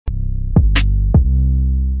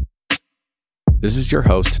This is your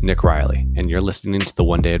host, Nick Riley, and you're listening to the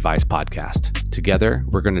One Day Advice podcast. Together,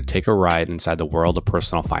 we're going to take a ride inside the world of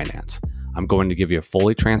personal finance. I'm going to give you a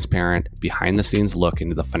fully transparent, behind-the-scenes look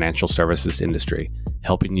into the financial services industry,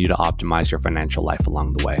 helping you to optimize your financial life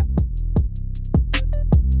along the way.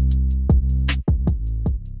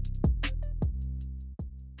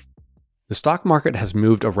 The stock market has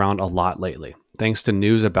moved around a lot lately, thanks to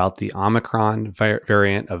news about the Omicron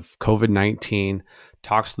variant of COVID-19,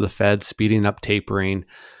 talks to the Fed speeding up tapering,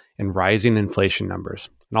 and rising inflation numbers,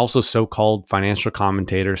 and also so-called financial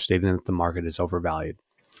commentators stating that the market is overvalued.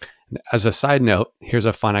 And as a side note, here's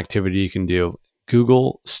a fun activity you can do.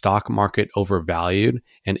 Google stock market overvalued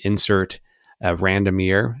and insert a random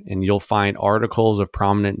year, and you'll find articles of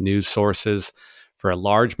prominent news sources for a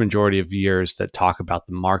large majority of years that talk about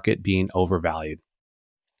the market being overvalued.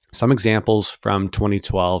 Some examples from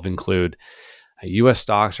 2012 include U.S.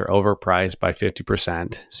 stocks are overpriced by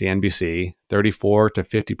 50%, CNBC, 34 to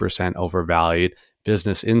 50% overvalued,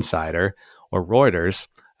 Business Insider, or Reuters.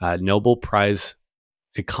 Nobel Prize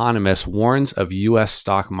economist warns of U.S.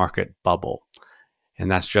 stock market bubble, and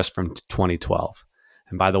that's just from 2012.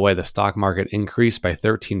 And by the way, the stock market increased by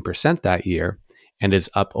 13% that year and is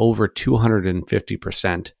up over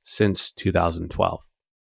 250% since 2012.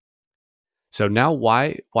 So now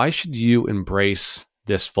why should you embrace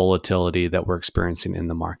this volatility that we're experiencing in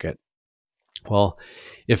the market? Well,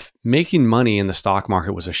 if making money in the stock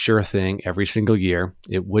market was a sure thing every single year,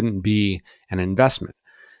 it wouldn't be an investment.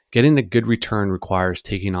 Getting a good return requires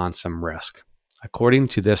taking on some risk. According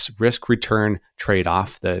to this risk-return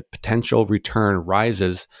trade-off, the potential return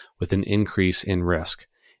rises with an increase in risk.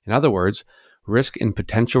 In other words, risk and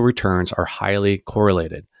potential returns are highly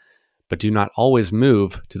correlated, but do not always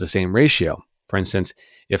move to the same ratio. For instance,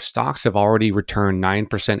 if stocks have already returned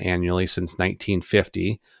 9% annually since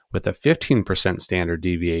 1950, with a 15% standard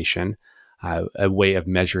deviation, a way of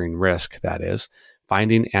measuring risk, that is,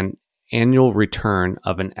 finding an annual return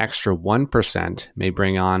of an extra 1% may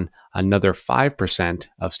bring on another 5%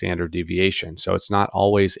 of standard deviation. So it's not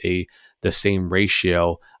always the same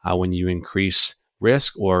ratio when you increase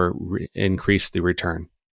risk or increase the return.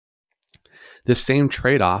 This same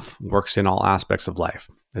trade-off works in all aspects of life.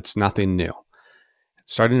 It's nothing new.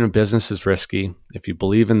 Starting a business is risky. If you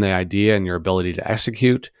believe in the idea and your ability to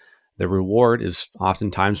execute, the reward is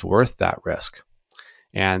oftentimes worth that risk.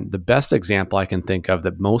 And the best example I can think of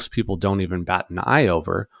that most people don't even bat an eye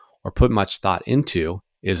over or put much thought into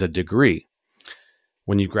is a degree.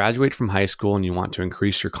 When you graduate from high school and you want to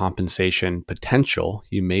increase your compensation potential,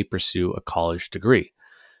 you may pursue a college degree.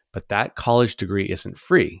 But that college degree isn't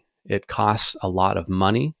free. It costs a lot of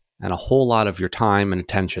money and a whole lot of your time and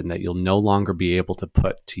attention that you'll no longer be able to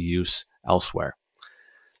put to use elsewhere.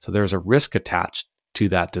 So there's a risk attached to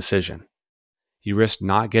that decision. You risk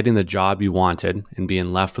not getting the job you wanted and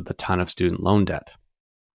being left with a ton of student loan debt.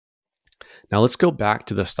 Now let's go back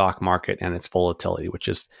to the stock market and its volatility, which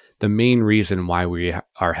is the main reason why we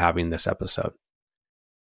are having this episode.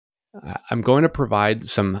 I'm going to provide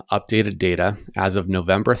some updated data as of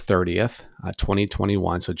November 30th,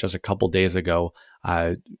 2021, so just a couple days ago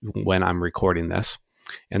when I'm recording this.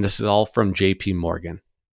 And this is all from JP Morgan.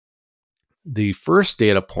 The first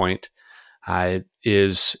data point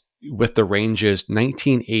is with the ranges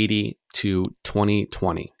 1980 to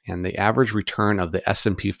 2020, and the average return of the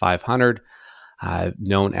S&P 500,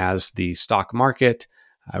 known as the stock market,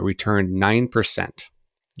 returned 9%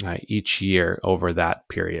 each year over that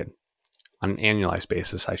period. On an annualized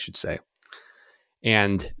basis, I should say.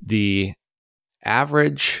 And the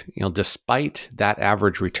average, despite that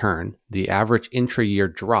average return, the average intra-year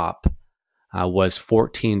drop was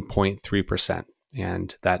 14.3%.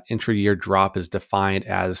 And that intra-year drop is defined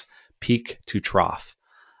as peak to trough.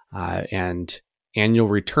 And annual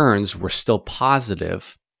returns were still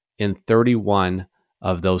positive in 31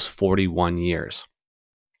 of those 41 years.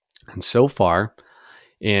 And so far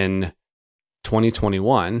in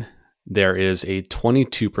 2021, there is a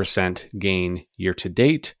 22% gain year to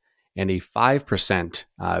date and a 5%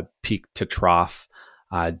 peak to trough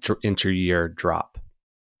inter-year drop.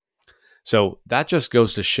 So that just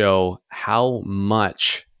goes to show how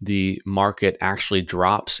much the market actually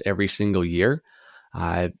drops every single year.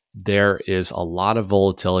 There is a lot of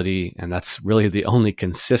volatility, and that's really the only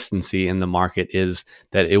consistency in the market is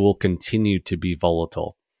that it will continue to be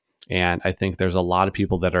volatile. And I think there's a lot of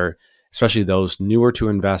people that are, especially those newer to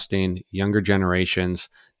investing, younger generations,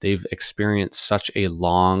 they've experienced such a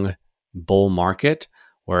long bull market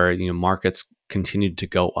where markets continued to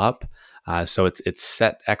go up. So it's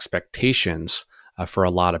set expectations for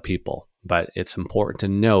a lot of people. But it's important to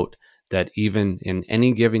note that even in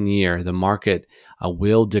any given year, the market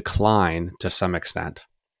will decline to some extent.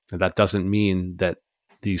 That doesn't mean that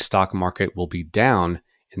the stock market will be down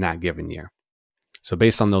in that given year. So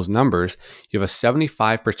based on those numbers, you have a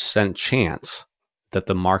 75% chance that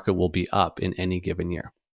the market will be up in any given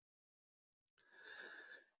year.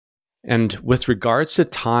 And with regards to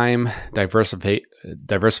time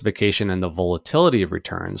diversification and the volatility of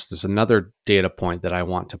returns, there's another data point that I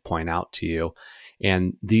want to point out to you.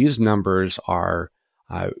 And these numbers are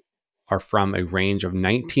from a range of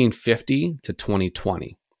 1950 to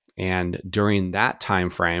 2020. And during that time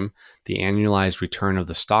frame, the annualized return of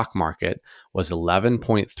the stock market was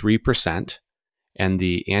 11.3%, and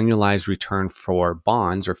the annualized return for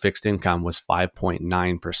bonds or fixed income was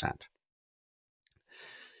 5.9%.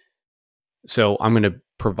 So I'm going to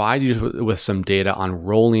provide you with some data on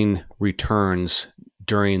rolling returns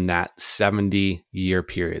during that 70-year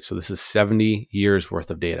period. So this is 70 years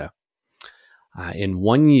worth of data. In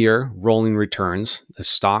 1 year rolling returns, the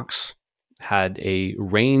stocks had a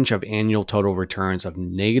range of annual total returns of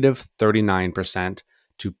negative 39%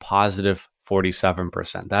 to positive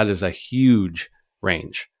 47%. That is a huge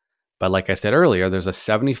range. But like I said earlier, there's a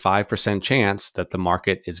 75% chance that the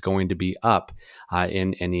market is going to be up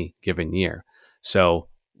in any given year. So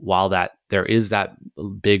while there is that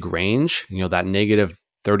big range, that negative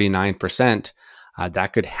 39%,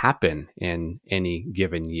 that could happen in any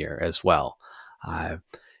given year as well.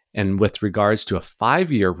 And with regards to a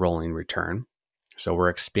 5-year rolling return, so we're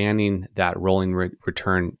expanding that rolling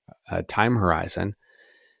return time horizon,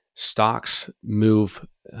 stocks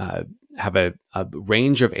have a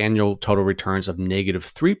range of annual total returns of negative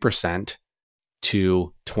 3%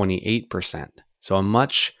 to 28%. So a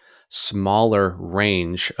much smaller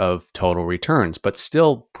range of total returns, but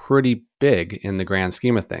still pretty big in the grand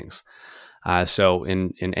scheme of things. So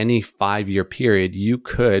in any 5-year period, you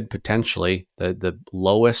could potentially, the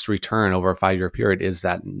lowest return over a 5-year period is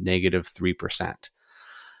that negative 3%.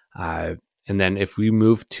 And then if we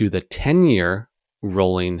move to the 10-year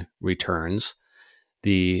rolling returns,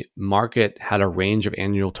 the market had a range of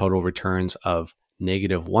annual total returns of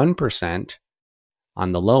negative 1%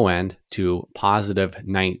 on the low end to positive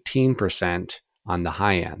 19% on the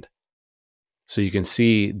high end. So you can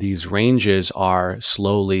see these ranges are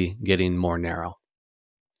slowly getting more narrow.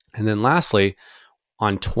 And then lastly,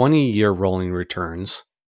 on 20-year rolling returns,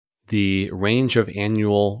 the range of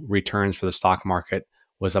annual returns for the stock market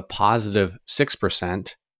was a positive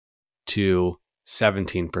 6% to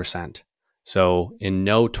 17%. So in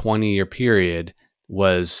no 20-year period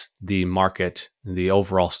was the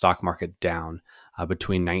overall stock market down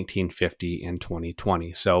between 1950 and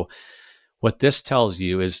 2020. So what this tells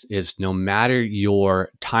you is no matter your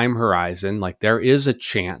time horizon, like there is a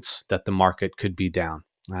chance that the market could be down,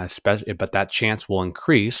 but that chance will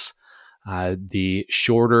increase the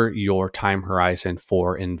shorter your time horizon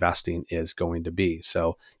for investing is going to be.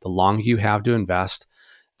 So the longer you have to invest,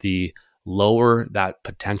 the lower that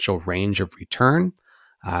potential range of return,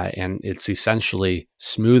 and it's essentially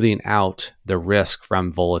smoothing out the risk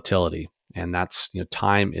from volatility. And that's,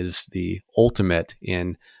 time is the ultimate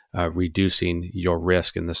in reducing your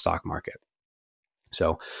risk in the stock market.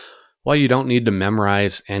 So while you don't need to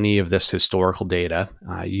memorize any of this historical data,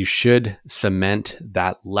 you should cement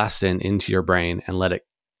that lesson into your brain and let it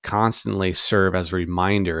constantly serve as a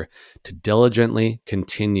reminder to diligently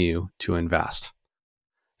continue to invest.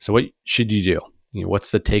 So what should you do?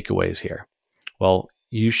 What's the takeaways here? Well,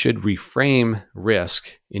 you should reframe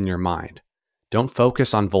risk in your mind. Don't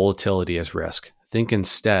focus on volatility as risk. Think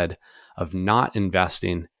instead of not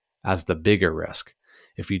investing as the bigger risk.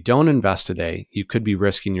 If you don't invest today, you could be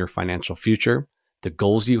risking your financial future, the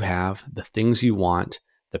goals you have, the things you want,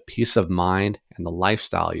 the peace of mind, and the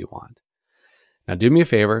lifestyle you want. Now, do me a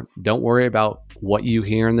favor. Don't worry about what you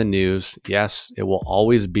hear in the news. Yes, it will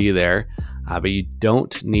always be there, but you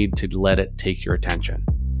don't need to let it take your attention.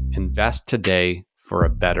 Invest today for a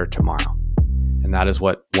better tomorrow. And that is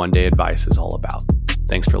what One Day Advice is all about.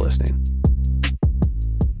 Thanks for listening.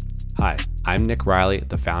 Hi, I'm Nick Riley,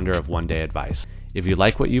 the founder of One Day Advice. If you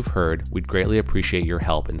like what you've heard, we'd greatly appreciate your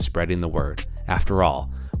help in spreading the word. After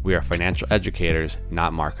all, we are financial educators,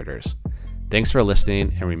 not marketers. Thanks for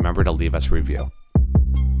listening, and remember to leave us a review.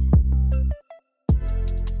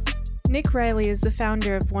 Nick Riley is the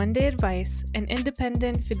founder of One Day Advice, an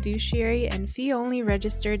independent fiduciary and fee-only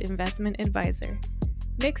registered investment advisor.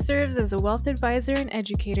 Nick serves as a wealth advisor and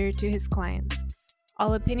educator to his clients.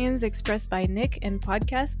 All opinions expressed by Nick and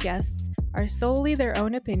podcast guests are solely their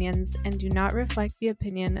own opinions and do not reflect the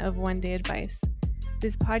opinion of One Day Advice.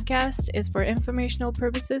 This podcast is for informational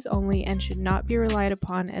purposes only and should not be relied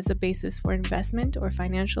upon as a basis for investment or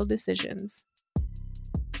financial decisions.